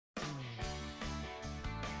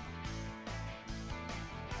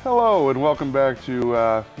Hello and welcome back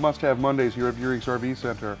to Must Have Mondays here at Veurinks RV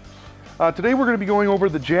Center. Today we're going to be going over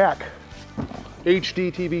the Jack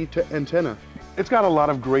HD TV antenna. It's got a lot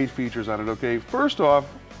of great features on it, okay? First off,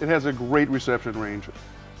 it has a great reception range,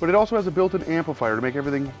 but it also has a built-in amplifier to make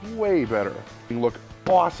everything way better. It can look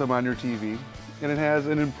awesome on your TV, and it has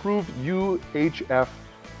an improved UHF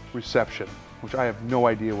reception, which I have no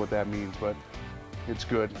idea what that means, but it's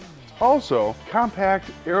good. Also, compact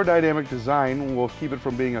aerodynamic design will keep it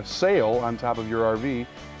from being a sail on top of your RV,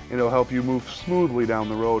 and it'll help you move smoothly down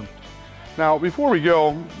the road. Now, before we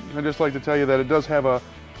go, I'd just like to tell you that it does have a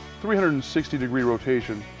 360-degree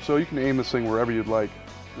rotation, so you can aim this thing wherever you'd like.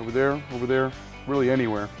 Over there, really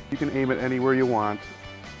anywhere. You can aim it anywhere you want,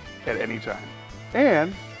 at any time.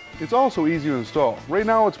 And it's also easy to install. Right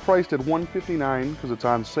now it's priced at $159 because it's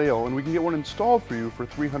on sale, and we can get one installed for you for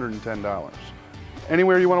 $310.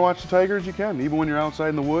 Anywhere you want to watch the Tigers, you can, even when you're outside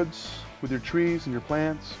in the woods with your trees and your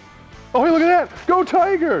plants. Oh, hey, look at that! Go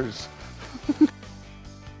Tigers!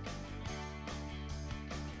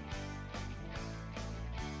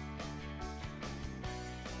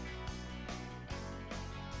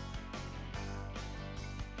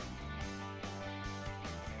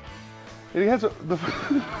 It has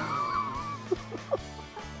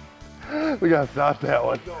we gotta stop that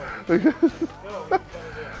one.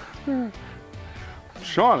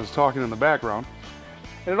 Sean is talking in the background.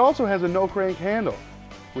 And it also has a no-crank handle,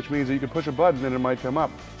 which means that you can push a button and it might come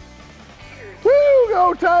up. Woo!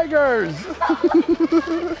 Go Tigers!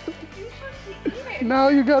 Now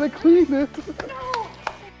you gotta clean it.